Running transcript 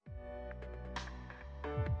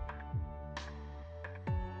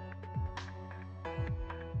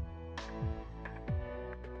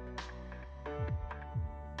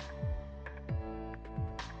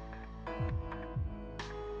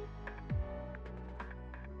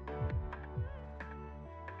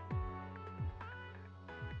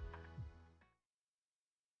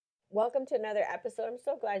Welcome to another episode. I'm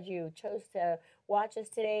so glad you chose to watch us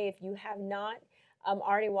today. If you have not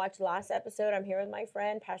already watched last episode, I'm here with my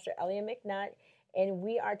friend, Pastor Elia McNutt, and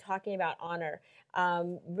we are talking about honor.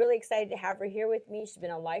 Really excited to have her here with me. She's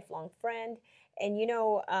been a lifelong friend. And,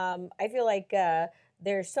 I feel like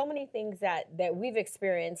there's so many things that we've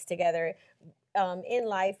experienced together in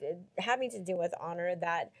life having to do with honor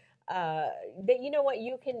uh, that you know what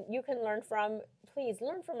you can learn from. Please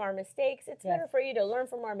learn from our mistakes. It's Yes. better for you to learn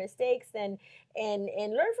from our mistakes than and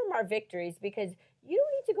learn from our victories, because you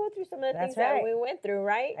don't need to go through some of the That's things that right. we went through,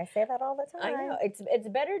 right? I say that all the I know time. it's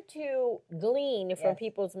better to glean from Yes.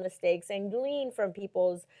 people's mistakes and glean from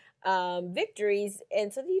people's victories,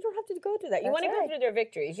 and so that you don't have to go through that. You That's want to go right. through their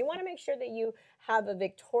victories. You want to make sure that you have a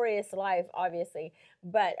victorious life, obviously.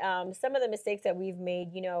 But some of the mistakes that we've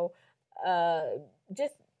made, uh,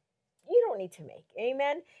 just you don't need to make.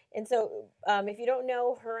 Amen. And so, if you don't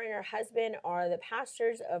know, her and her husband are the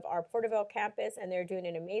pastors of our Porterville campus, and they're doing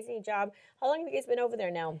an amazing job. How long have you guys been over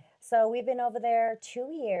there now? So we've been over there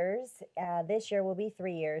 2 years. This year will be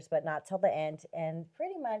 3 years, but not till the end. And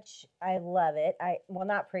pretty much, I love it.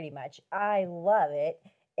 Not pretty much. I love it,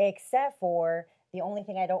 except for the only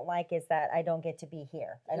thing I don't like is that I don't get to be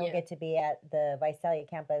here. I don't Yeah. get to be at the Visalia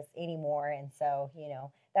campus anymore, and so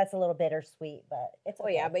that's a little bittersweet, but it's Oh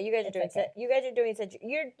okay. yeah, but you guys are It's doing okay. you guys are doing such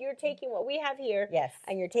you're taking what we have here, Yes.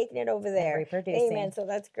 and you're taking it over there. reproducing. Amen. So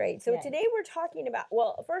that's great. So Yes. today we're talking about,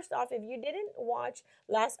 well, first off, if you didn't watch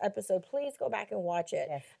last episode, please go back and watch it.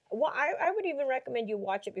 Yes. Well, I would even recommend you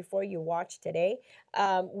watch it before you watch today.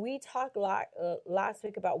 We talked last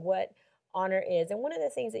week about what honor is, and one of the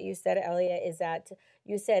things that you said, Elia, is that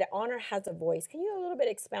you said honor has a voice. Can you a little bit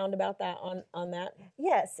expound about that on that?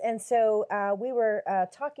 Yes, and so we were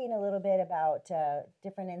talking a little bit about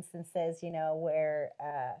different instances, where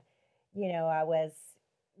I was,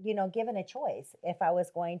 given a choice if I was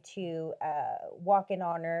going to walk in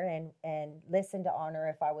honor and listen to honor,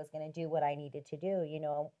 if I was going to do what I needed to do.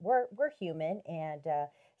 We're human, and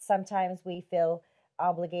sometimes we feel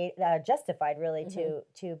obligated, justified, really, Mm-hmm.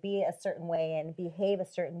 to be a certain way and behave a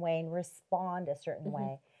certain way and respond a certain Mm-hmm.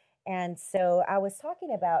 way. And so I was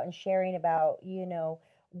talking about and sharing about,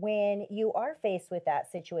 when you are faced with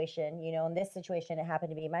that situation, in this situation, it happened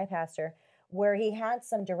to be my pastor, where he had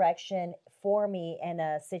some direction for me in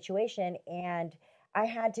a situation, and I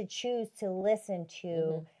had to choose to listen to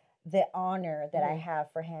Mm-hmm. the honor that I Mm-hmm.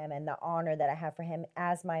 have for him and the honor that I have for him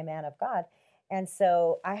as my man of God. And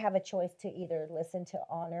so I have a choice to either listen to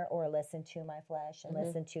honor or listen to my flesh and Mm-hmm.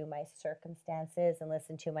 listen to my circumstances and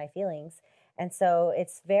listen to my feelings. And so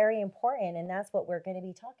it's very important, and that's what we're going to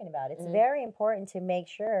be talking about. It's Mm-hmm. very important to make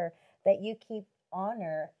sure that you keep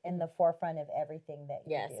honor in the forefront of everything that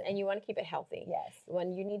you Yes, do. and you want to keep it healthy. Yes.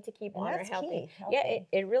 When you need to keep And honor that's healthy. key. Yeah, Healthy.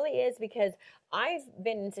 it really is, because I've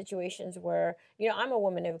been in situations where, I'm a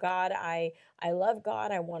woman of God. I love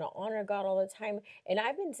God. I want to honor God all the time. And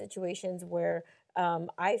I've been in situations where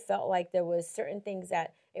I felt like there was certain things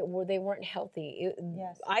that they weren't healthy.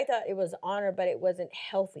 Yes. I thought it was honor, but it wasn't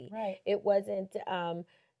healthy. Right.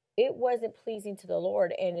 It wasn't pleasing to the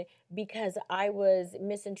Lord. And because I was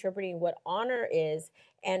misinterpreting what honor is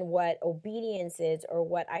and what obedience is, or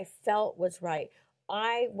what I felt was right,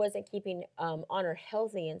 I wasn't keeping honor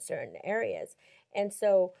healthy in certain areas. And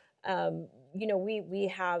so, we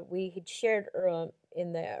had shared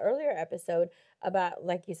in the earlier episode about,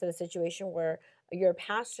 like you said, a situation where your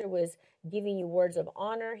pastor was giving you words of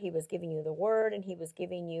honor. He was giving you the word, and he was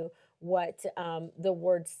giving you what the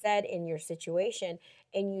word said in your situation,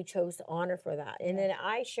 and you chose to honor for that. And then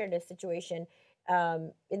I shared a situation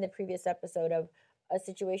in the previous episode of a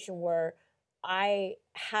situation where I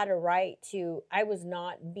had a right to, I was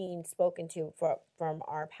not being spoken to from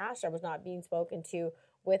our pastor. I was not being spoken to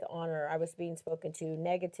with honor. I was being spoken to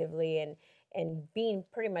negatively, and being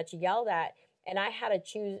pretty much yelled at. And I had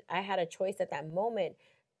a choice at that moment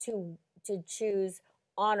to choose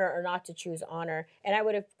honor or not to choose honor. And I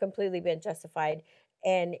would have completely been justified.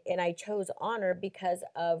 And I chose honor because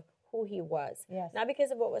of who he was, Yes. not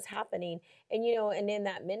because of what was happening. And in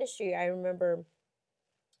that ministry, I remember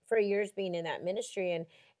for years being in that ministry, and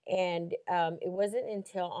it wasn't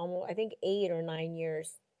until almost, I think, 8 or 9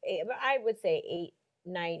 years, but I would say 8,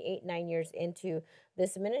 9 years into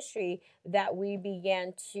this ministry, that we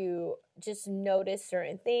began to just notice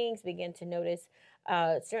certain things, began to notice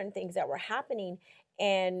certain things that were happening,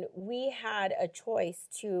 and we had a choice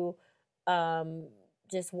to um,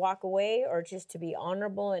 just walk away, or just to be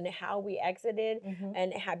honorable in how we exited, Mm-hmm.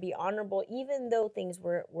 and be honorable even though things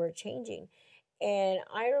were changing. And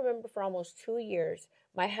I remember for almost 2 years,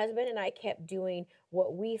 my husband and I kept doing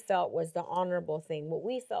what we felt was the honorable thing, what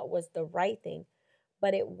we felt was the right thing.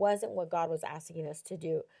 but it wasn't what God was asking us to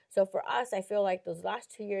do. So for us, I feel like those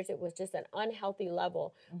last 2 years, it was just an unhealthy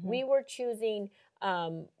level. Hmm. We were choosing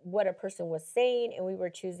what a person was saying, and we were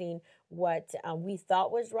choosing what we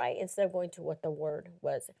thought was right instead of going to what the word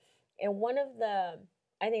was. And one of the,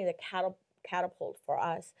 I think the catapult for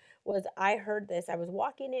us was, I heard this. I was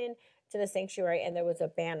walking in to the sanctuary, and there was a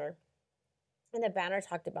banner, and the banner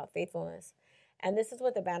talked about faithfulness. And this is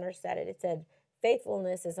what the banner said. It said,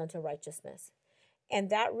 faithfulness is unto righteousness. And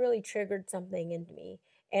that really triggered something in me.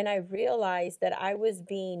 And I realized that I was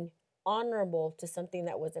being honorable to something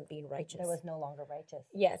that wasn't being righteous. That was no longer righteous.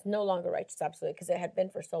 Yes, no longer righteous, absolutely, because it had been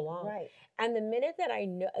for so long. Right. And the minute that I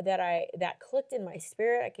knew that clicked in my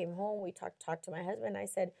spirit, I came home, we talked to my husband, I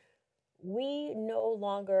said, we no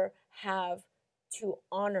longer have to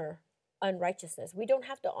honor unrighteousness. We don't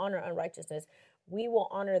have to honor unrighteousness. We will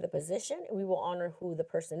honor the position, and we will honor who the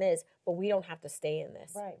person is, but we don't have to stay in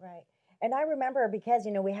this. Right, right. And I remember, because,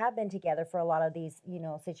 we have been together for a lot of these,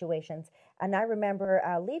 situations. And I remember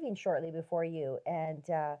leaving shortly before you. And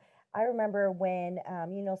I remember when,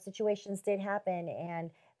 situations did happen,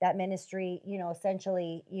 and that ministry,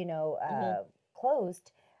 essentially, Mm-hmm.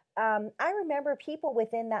 closed. I remember people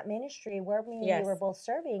within that ministry where me and you were Yes. both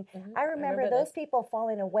serving. Mm-hmm. I I remember remember those this. people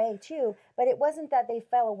falling away too, but it wasn't that they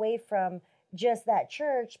fell away from just that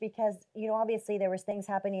church, because obviously there was things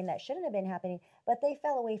happening that shouldn't have been happening, but they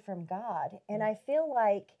fell away from God. And I feel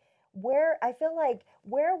like, where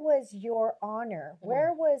was your honor? Mm-hmm.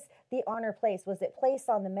 Where was the honor placed? Was it placed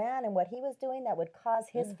on the man and what he was doing that would cause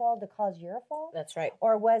his Mm-hmm. fall to cause your fall? That's right.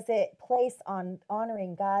 Or was it placed on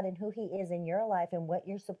honoring God and who he is in your life and what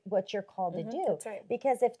you're called to Mm-hmm. do? That's right.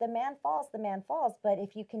 Because if the man falls, the man falls. But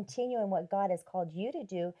if you continue in what God has called you to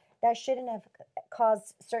do, that shouldn't have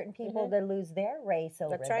caused certain people Mm-hmm. to lose their race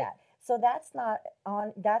over That's right. that. So that's not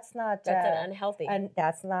on. That's not. That's an unhealthy. And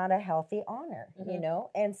that's not a healthy honor,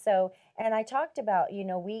 Mm-hmm. And so, and I talked about,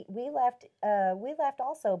 we left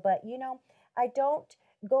also, but I don't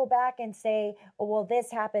go back and say, oh, well,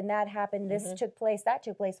 this happened, that happened, this Mm-hmm. took place, that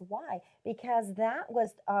took place. Why? Because that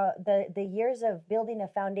was the years of building a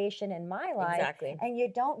foundation in my life. Exactly. And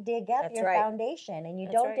you don't dig up That's your right. foundation, and you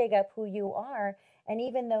That's don't right. dig up who you are. And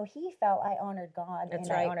even though he felt, I honored God That's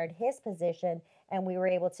and I right. honored his position, and we were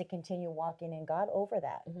able to continue walking in God over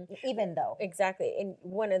that, Mm-hmm. even though. Exactly. And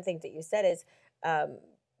one of the things that you said is,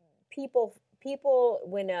 people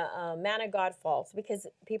when a man of God falls, because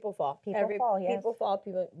people fall. People fall, yes. People fall.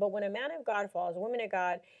 But when a man of God falls, a woman of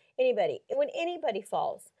God, when anybody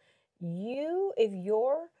falls, if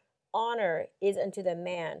your honor is unto the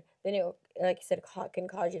man, then it, like you said, can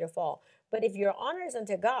cause you to fall. But if your honor is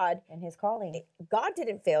unto God, And his calling. God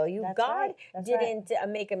didn't fail you. That's God right. That's right. didn't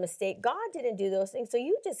make a mistake. God didn't do those things. So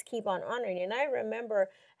you just keep on honoring. And I remember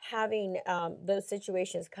having those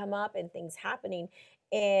situations come up and things happening,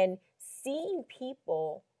 and seeing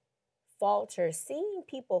people falter, seeing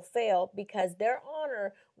people fail because their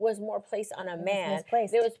honor was more placed on a man.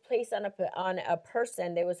 Misplaced. There was placed on a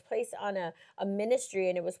person. There was placed on a ministry,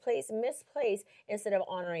 and it was misplaced instead of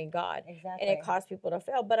honoring God. Exactly. And it caused people to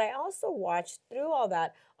fail. But I also watched through all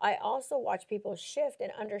that. I also watched people shift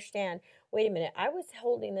and understand. Wait a minute, I was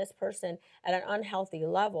holding this person at an unhealthy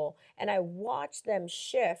level, and I watched them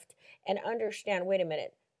shift and understand. Wait a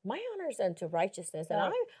minute. My honor is unto righteousness, and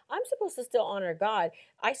Right. I'm supposed to still honor God.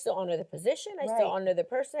 I still honor the position. I still Right. honor the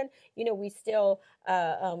person. We still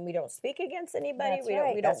we don't speak against anybody. That's we right.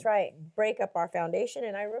 don't we That's don't right. break up our foundation.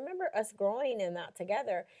 And I remember us growing in that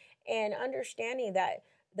together and understanding that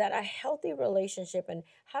a healthy relationship and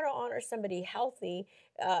how to honor somebody healthy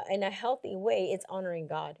in a healthy way, it's honoring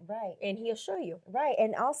God, Right. and He'll show you. Right.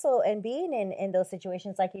 And also, and being in those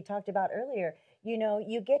situations, like you talked about earlier,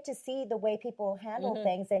 you get to see the way people handle Mhm.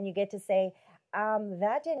 things, and you get to say,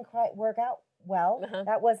 that didn't quite work out well. Uh-huh.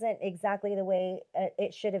 That wasn't exactly the way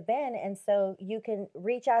it should have been. And so you can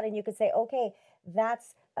reach out and you can say, okay,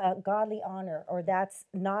 that's a godly honor, or that's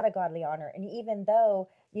not a godly honor. And even though,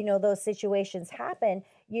 those situations happen,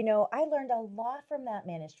 I learned a lot from that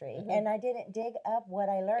ministry, Mhm. and I didn't dig up what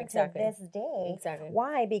I learned Exactly. to this day. Exactly.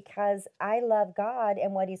 Why? Because I love God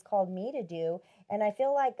and what He's called me to do. And I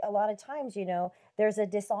feel like a lot of times, there's a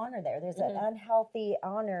dishonor there. There's an Mhm. unhealthy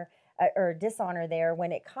honor or dishonor there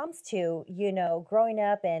when it comes to, growing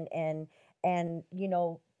up and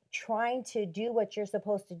trying to do what you're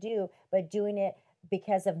supposed to do, but doing it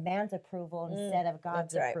because of man's approval instead of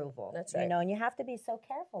God's that's right. approval. That's right. And you have to be so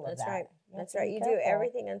careful of That's that. right. You have That's to right. be You do careful.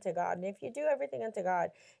 everything unto God, and if you do everything unto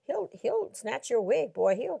God, He'll snatch your wig,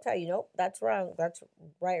 boy. He'll tell you, nope, that's wrong. That's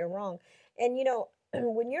right or wrong. And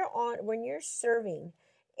when you're serving,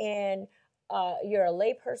 and you're a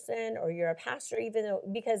lay person or you're a pastor, even though,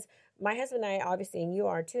 because my husband and I, obviously, and you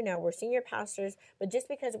are too now, we're senior pastors, but just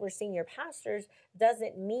because we're senior pastors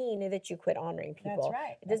doesn't mean that you quit honoring That's people.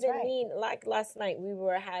 right. It That's doesn't right. mean, like last night,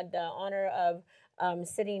 had the honor of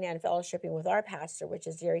sitting and fellowshipping with our pastor, which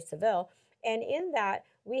is Jerry Seville. And in that,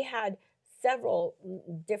 we had several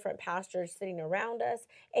different pastors sitting around us.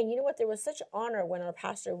 And you know what? There was such honor when our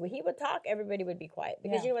pastor, when he would talk, everybody would be quiet,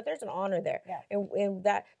 because Yeah. you know what? There's an honor there. Yeah. And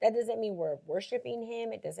that doesn't mean we're worshiping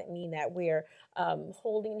him. It doesn't mean that we're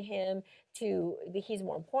holding him to he's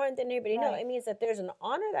more important than anybody. No, Right. it means that there's an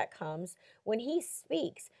honor that comes when he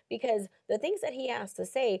speaks, because the things that he has to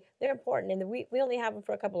say, they're important. And we only have them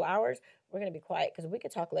for a couple of hours. We're going to be quiet because we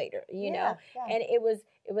could talk later, you know? Yeah. And it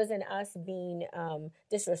wasn't us being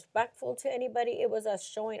disrespectful to anybody. It was us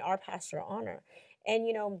showing our pastor honor. And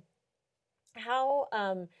you know how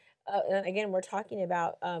and again, we're talking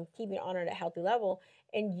about keeping honor at a healthy level.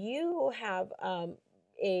 And you have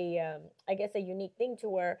I guess a unique thing to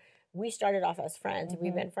where we started off as friends.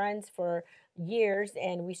 We've Mhm. been friends for years,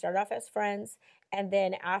 and we started off as friends. And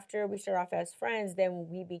then after we started off as friends, then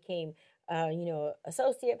we became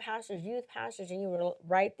associate pastors, youth pastors. And you were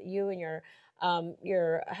right, you and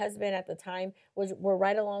your husband at the time were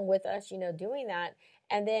right along with us, doing that.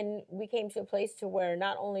 And then we came to a place to where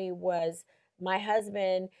not only was my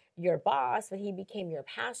husband your boss, but he became your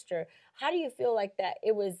pastor. How do you feel like that?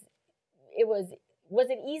 Was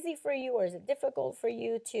it easy for you, or is it difficult for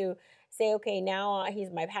you to say, okay, now he's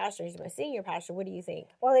my pastor, he's my senior pastor? What do you think?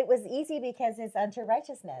 Well, it was easy because it's unto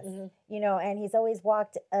righteousness, and he's always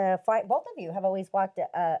walked. Both of you have always walked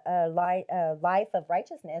a life of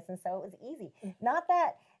righteousness, and so it was easy. Not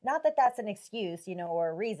that that's an excuse, or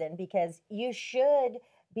a reason, because you should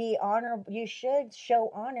be honor. You should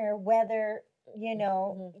show honor whether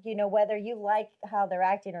whether you like how they're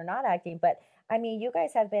acting or not acting. But I mean, you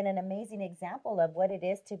guys have been an amazing example of what it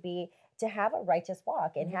is to have a righteous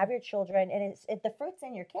walk and have your children, and the fruits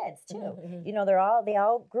in your kids too. They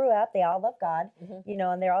all grew up, they all love God,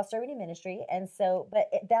 and they're all serving in ministry. And so, but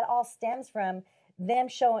that all stems from them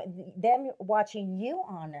watching you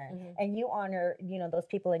honor, and you honor, those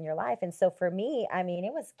people in your life. And so for me, I mean,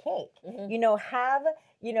 it was cake.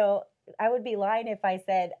 I would be lying if I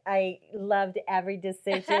said I loved every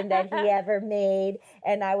decision that he ever made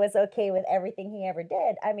and I was okay with everything he ever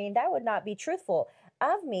did. I mean, that would not be truthful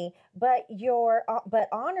of me. But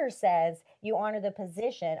honor says you honor the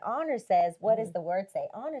position. Honor says, what does the word say?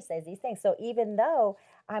 Honor says these things. So even though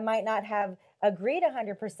I might not have agreed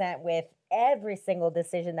 100% with every single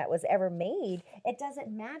decision that was ever made, it doesn't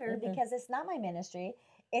matter, because it's not my ministry.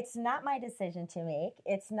 It's not my decision to make.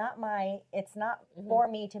 It's not for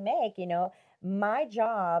me to make. My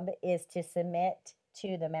job is to submit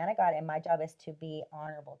to the man of God, and my job is to be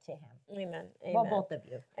honorable to him. Amen. Well, both of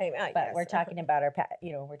you. Amen. But we're talking about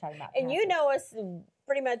we're talking about. And you know us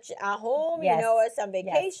pretty much at home. Yes. You know us on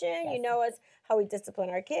vacation. Yes. You know us how we discipline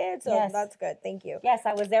our kids. So that's good. Thank you. Yes,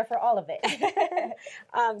 I was there for all of it.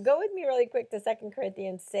 Go with me really quick to 2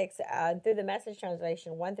 Corinthians 6 through the Message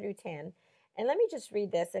translation 1 through 10. And let me just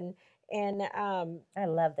read this. And I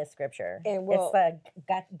love this scripture. And it's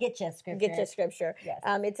get you scripture. Get you scripture. Yes.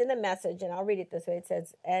 It's in the Message, and I'll read it this way. It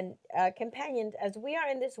says, and companions, as we are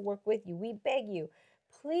in this work with you, we beg you,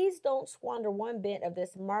 please don't squander one bit of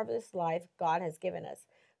this marvelous life God has given us.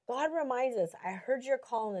 God reminds us, I heard your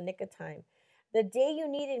call in the nick of time. The day you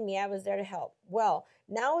needed me, I was there to help. Well,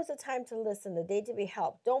 now is the time to listen, the day to be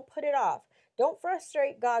helped. Don't put it off. Don't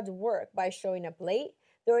frustrate God's work by showing up late,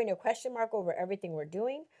 throwing a question mark over everything we're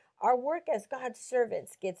doing. Our work as God's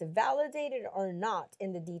servants gets validated or not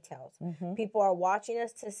in the details. People are watching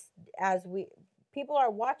us as we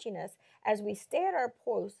stay at our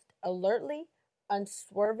post alertly,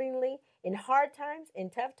 unswervingly, in hard times, in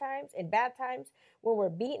tough times, in bad times, when we're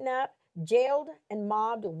beaten up, jailed, and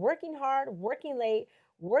mobbed, working hard, working late,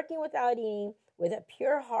 working without eating, with a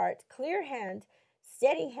pure heart, clear hand,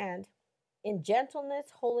 steady hand, in gentleness,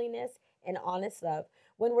 holiness, and honest love.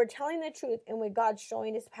 When we're telling the truth and when God's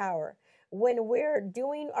showing his power, when we're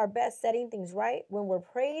doing our best setting things right, when we're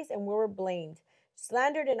praised and we're blamed,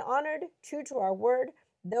 slandered and honored, true to our word,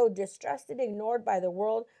 though distrusted, ignored by the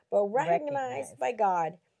world, but recognized by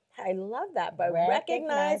God. I love that, but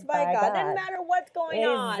recognized by God. It doesn't matter what's going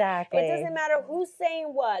on. It doesn't matter who's saying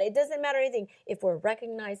what. It doesn't matter anything. If we're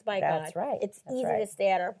recognized by God, that's right. It's easy to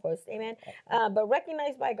stay at our post. Amen. But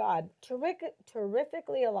recognized by God,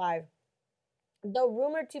 terrifically alive, though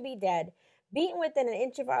rumored to be dead, beaten within an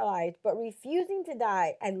inch of our lives, but refusing to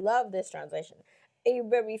die. I love this translation.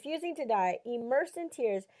 But refusing to die, immersed in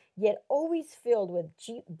tears, yet always filled with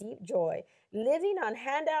deep joy, living on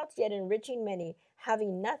handouts yet enriching many,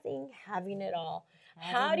 having nothing, having it all.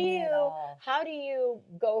 Having it all. How do you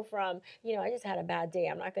go from, I just had a bad day,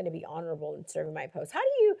 I'm not going to be honorable in serving my post? How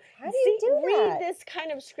do you read that? this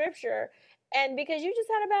kind of scripture, and because you just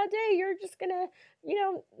had a bad day, you're just going to,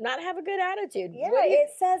 not have a good attitude? Yeah,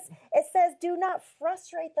 it says do not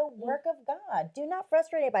frustrate the work of God. Do not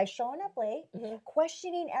frustrate it by showing up late,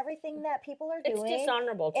 questioning everything that people are doing. It's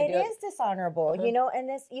dishonorable to do it. It is dishonorable, and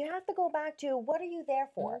this, you have to go back to, what are you there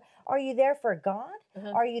for? Are you there for God?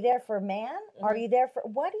 Are you there for man? Are you there for,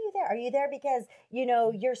 what are you there? Are you there because,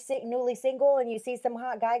 you're newly single and you see some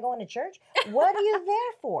hot guy going to church? What are you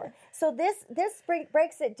there for? So this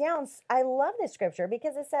breaks it down. I love this scripture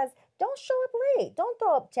because it says, don't show up late. Don't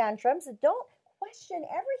throw up tantrums. Don't question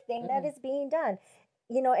everything that is being done.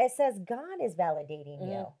 It says God is validating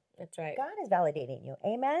you. That's right. God is validating you.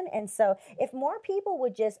 Amen. And so if more people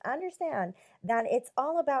would just understand that it's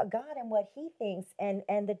all about God and what he thinks and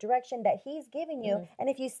the direction that he's giving you. And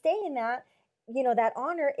if you stay in that, that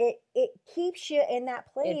honor, it keeps you in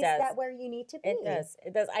that place that where you need to be. It does.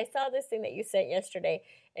 It does. I saw this thing that you sent yesterday,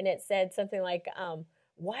 and it said something like,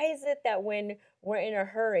 why is it that when we're in a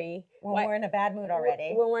hurry, we're in a bad mood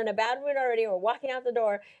already, we're walking out the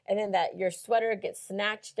door, and then that your sweater gets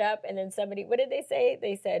snatched up, and then somebody, what did they say?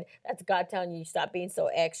 They said, that's God telling you, stop being so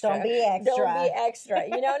extra. Don't be extra. Don't be extra.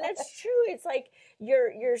 And it's true. It's like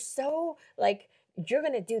you're so like, you're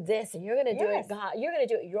going to do this and you're going to do it, God. You're going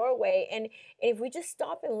to do it your way. And if we just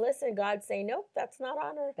stop and listen, God say, nope, that's not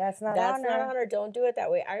honor. That's not honor. Don't do it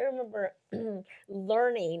that way. I remember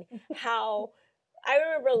learning how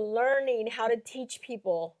to teach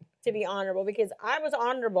people to be honorable, because I was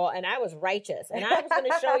honorable and I was righteous, and I was going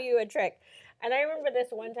to show you a trick. And I remember this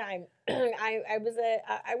one time, I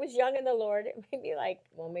was young in the Lord, maybe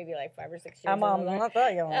like 5 or 6 years. I'm not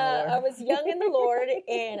that young in the Lord. I was young in the Lord,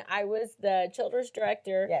 and I was the children's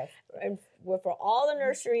director and for all the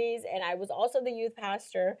nurseries, and I was also the youth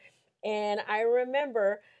pastor. And I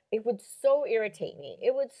remember it would so irritate me.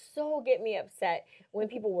 It would so get me upset when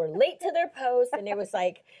people were late to their post, and it was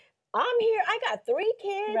like, I'm here. I got 3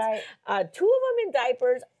 kids, 2 of them in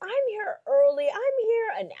diapers. I'm here early. I'm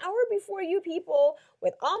here an hour before you people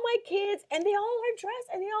with all my kids, and they all are dressed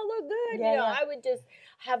and they all look good. I would just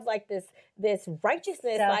have like this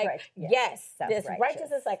righteousness, this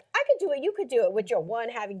righteousness, like I could do it, you could do it with your one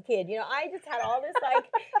having kid. I just had all this like,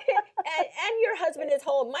 and your husband is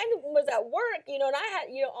home. Mine was at work, and I had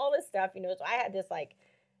all this stuff, so I had this like,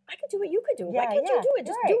 I could do it, you could do it. Why can't you do it?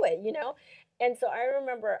 Just do it, And so I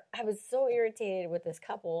remember I was so irritated with this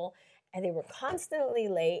couple, and they were constantly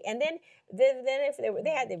late. And then if they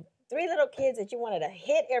had the 3 little kids that you wanted to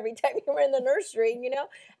hit every time you were in the nursery,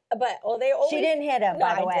 But they always. She didn't hit them,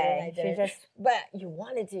 by the way. I didn't. But you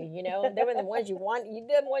wanted to, They were the ones you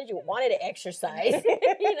wanted to exercise,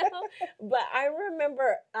 But I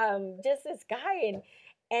remember just this guy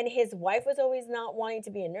and his wife was always not wanting to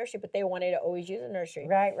be in nursery, but they wanted to always use a nursery.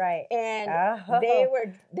 Right. And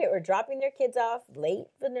they were dropping their kids off late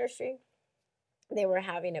for nursery. They were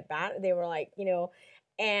having they were like,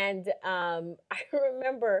 and I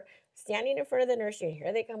remember standing in front of the nursery, and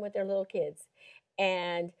here they come with their little kids.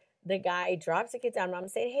 And the guy drops the kids down. Mom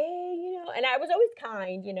saying, hey, and I was always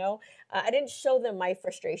kind, I didn't show them my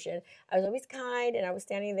frustration. I was always kind, and I was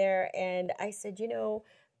standing there, and I said,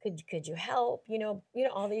 could you help?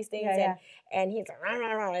 All these things. And he's like, rah,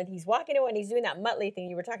 rah, rah, and he's walking away, and he's doing that Muttley thing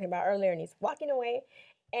you were talking about earlier, and he's walking away,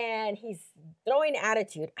 and he's throwing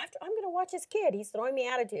attitude. After I'm going to watch his kid, he's throwing me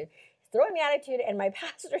attitude. And my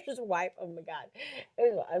pastor's wife, oh my God,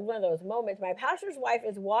 it was one of those moments. My pastor's wife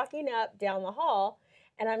is walking up down the hall,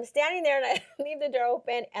 and I'm standing there, and I leave the door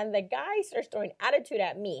open, and the guy starts throwing attitude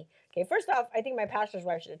at me. Okay, first off, I think my pastor's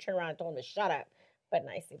wife should have turned around and told him to shut up, but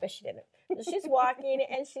nicely, but she didn't. So she's walking,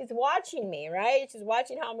 and she's watching me, right? She's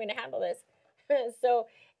watching how I'm going to handle this. So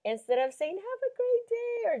instead of saying, have a great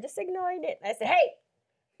day, or just ignoring it, I said, hey.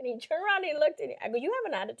 And he turned around, and he looked at me. I go, you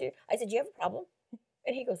have an attitude. I said, do you have a problem?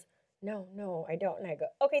 And he goes, no, I don't. And I go,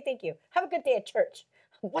 okay, thank you. Have a good day at church.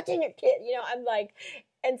 I'm watching your kid. I'm like,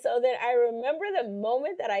 and so then I remember the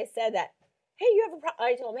moment that I said that, hey, you have a problem.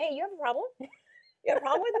 I told him, hey, you have a problem? You have a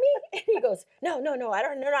problem with me? And he goes, no, I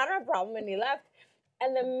don't have a problem. And he left.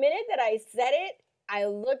 And the minute that I said it, I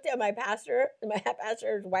looked at my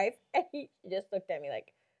pastor's wife, and he just looked at me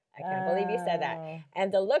like, I can't believe you said that.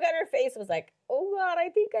 And the look on her face was like, oh God, I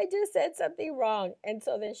think I just said something wrong. And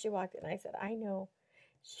so then she walked in, and I said, I know.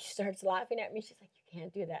 She starts laughing at me. She's like, you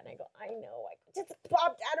can't do that. And I go, I know. I just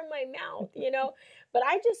popped out of my mouth, But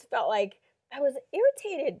I just felt like I was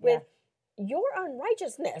irritated with your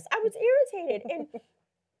unrighteousness. I was irritated. And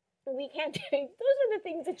we can't do, those are the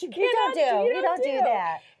things that you You don't cannot do. do. You don't do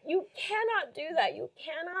that. You cannot do that. You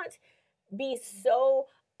cannot be so,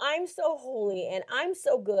 I'm so holy and I'm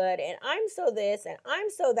so good and I'm so this and I'm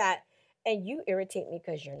so that. And you irritate me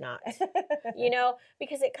because you're not,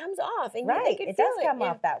 because it comes off and Right. you can It feel does it. come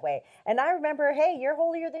off that way. And I remember, hey, you're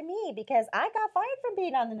holier than me because I got fired from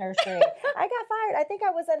being on the nursery. I got fired. I think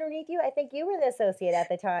I was underneath you. I think you were the associate at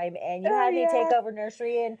the time and you Oh, had me take yeah. over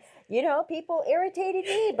nursery and, people irritated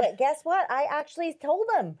me. But guess what? I actually told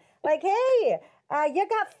them, like, hey, you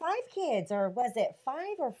got 5 kids, or was it 5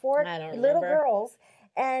 or 4 I don't little remember. girls?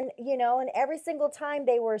 And, and every single time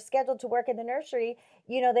they were scheduled to work in the nursery,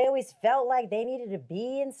 they always felt like they needed to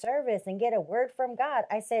be in service and get a word from God.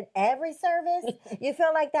 I said, every service? You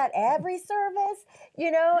feel like that every service?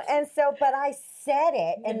 And so, but I said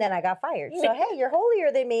it and then I got fired. So, hey, you're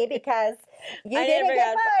holier than me because you didn't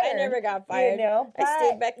get fired. I never got fired. But I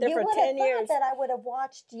stayed back there for 10 years. that I would have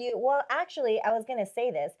watched you. Well, actually, I was going to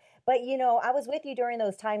say this, but I was with you during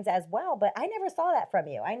those times as well, but I never saw that from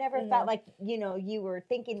you. I never felt like, you were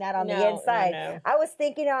thinking that on the inside. No. I was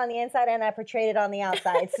thinking it on the inside and I portrayed it on the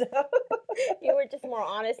outside. So You were just more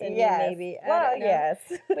honest than yes. me, maybe. Well, yes.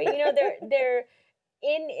 But they're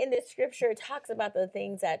in the scripture, it talks about the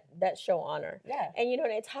things that show honor. Yeah. And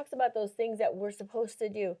and it talks about those things that we're supposed to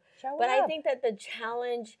do. Show But up. I think that the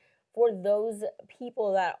challenge for those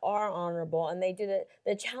people that are honorable and they do it,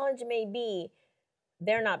 the challenge may be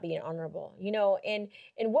they're not being honorable, and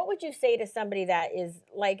what would you say to somebody that is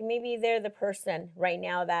like, maybe they're the person right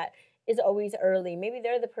now that is always early, maybe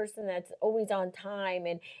they're the person that's always on time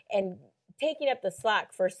and taking up the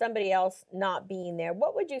slack for somebody else not being there?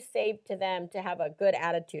 What would you say to them to have a good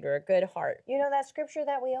attitude or a good heart? That scripture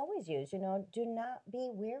that we always use, do not be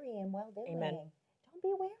weary in well doing. Amen. Don't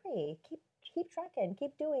be weary. Keep trucking,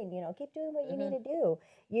 keep doing what you need Mhm. to do,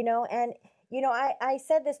 and I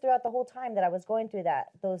said this throughout the whole time that I was going through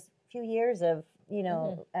those few years of,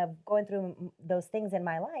 of going through those things in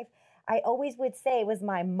my life. I always would say, it was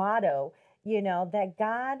my motto, that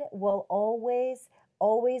God will always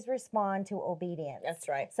respond to obedience. That's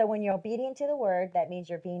right. So when you're obedient to the word, that means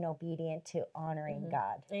you're being obedient to honoring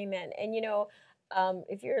God. Amen. And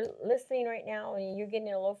if you're listening right now and you're getting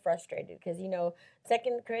a little frustrated because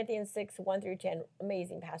 2 Corinthians 6:1-10,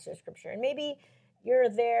 amazing passage of scripture, and maybe you're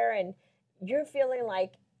there and you're feeling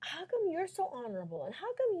like, how come you're so honorable and how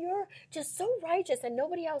come you're just so righteous and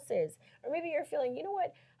nobody else is? Or maybe you're feeling,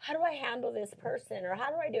 what, how do I handle this person, or how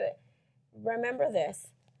do I do it? Remember this,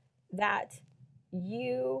 that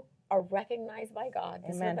you are recognized by God.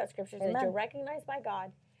 This is what that scripture says. You're recognized by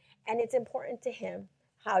God, and it's important to him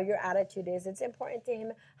how your attitude is. It's important to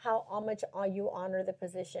him how much you honor the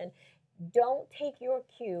position. Don't take your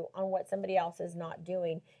cue on what somebody else is not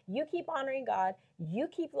doing. You keep honoring God, you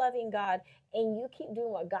keep loving God, and you keep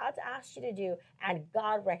doing what God's asked you to do, and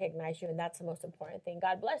God recognizes you, and that's the most important thing.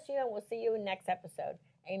 God bless you, and we'll see you in the next episode.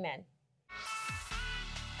 Amen.